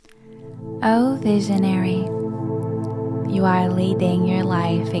Oh, visionary, you are leading your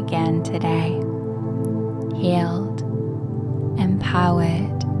life again today, healed,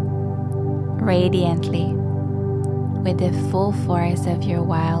 empowered, radiantly, with the full force of your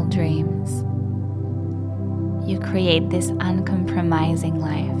wild dreams. You create this uncompromising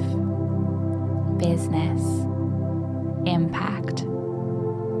life, business, impact,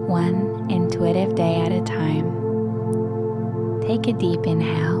 one intuitive day at a time. Take a deep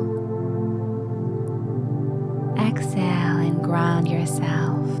inhale. Exhale and ground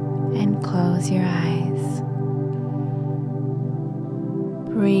yourself and close your eyes.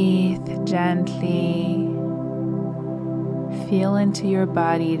 Breathe gently. Feel into your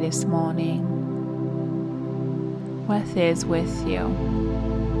body this morning. What is with you?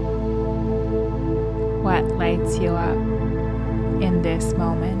 What lights you up in this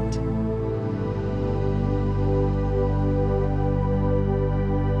moment?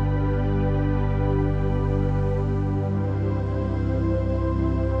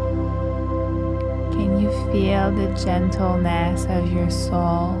 Can you feel the gentleness of your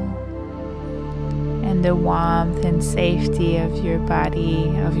soul and the warmth and safety of your body,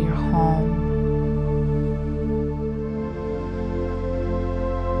 of your home?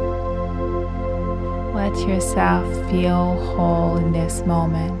 Let yourself feel whole in this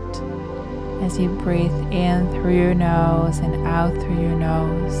moment as you breathe in through your nose and out through your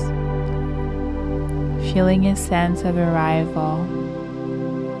nose, feeling a sense of arrival,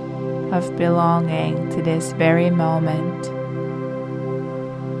 of belonging to this very moment,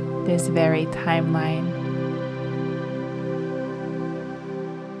 this very timeline.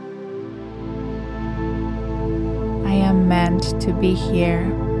 I am meant to be here.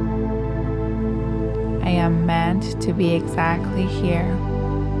 I am meant to be exactly here.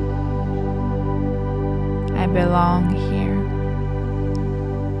 I belong here.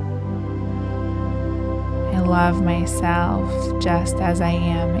 I love myself just as I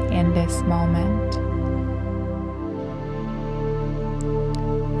am in this moment.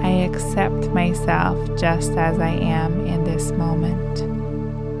 I accept myself just as I am in this moment.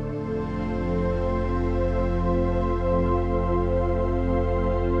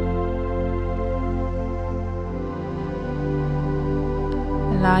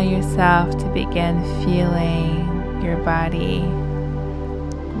 Allow yourself to begin feeling your body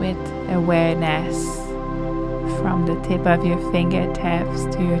with awareness from the tip of your fingertips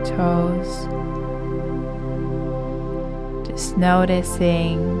to your toes. Just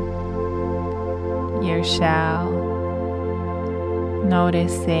noticing your shell,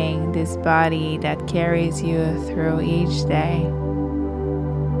 noticing this body that carries you through each day,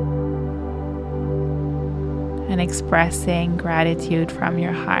 and expressing gratitude from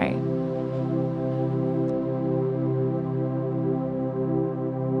your heart.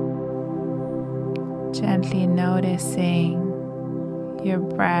 Gently noticing your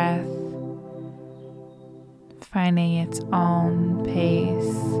breath, finding its own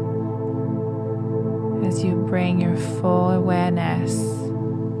pace as you bring your full awareness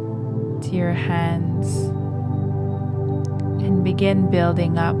to your hands and begin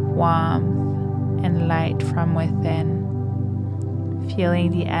building up warmth and light from within, feeling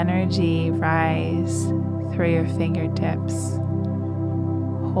the energy rise through your fingertips,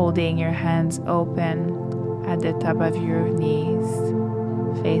 holding your hands open at the top of your knees,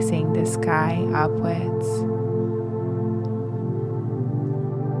 facing the sky upwards.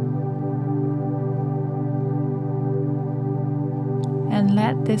 And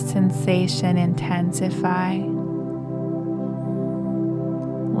let this sensation intensify.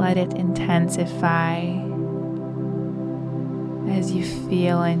 Let it intensify as you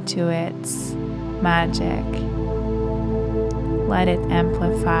feel into its magic. Let it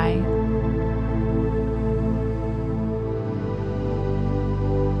amplify.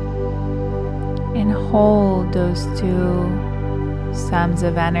 And hold those two sums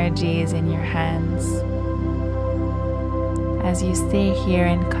of energies in your hands as you stay here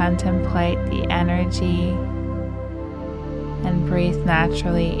and contemplate the energy and breathe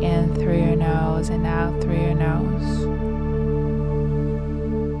naturally in through your nose and out through your nose.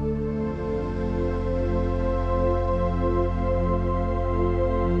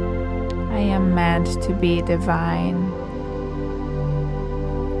 I am meant to be divine.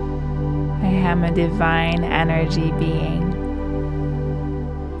 I am a divine energy being.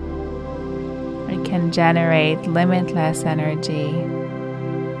 I can generate limitless energy.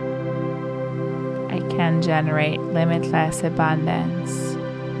 I can generate limitless abundance.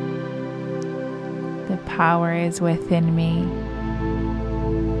 The power is within me.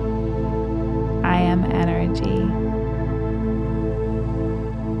 I am energy.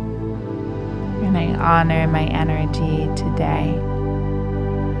 honor my energy today?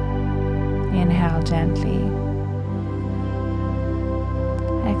 Inhale gently.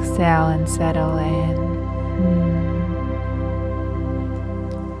 Exhale and settle in.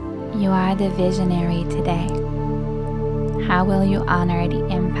 You are the visionary today. How will you honor the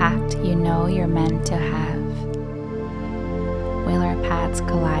impact you know you're meant to have? Will our paths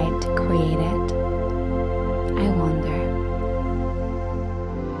collide to create it? I wonder.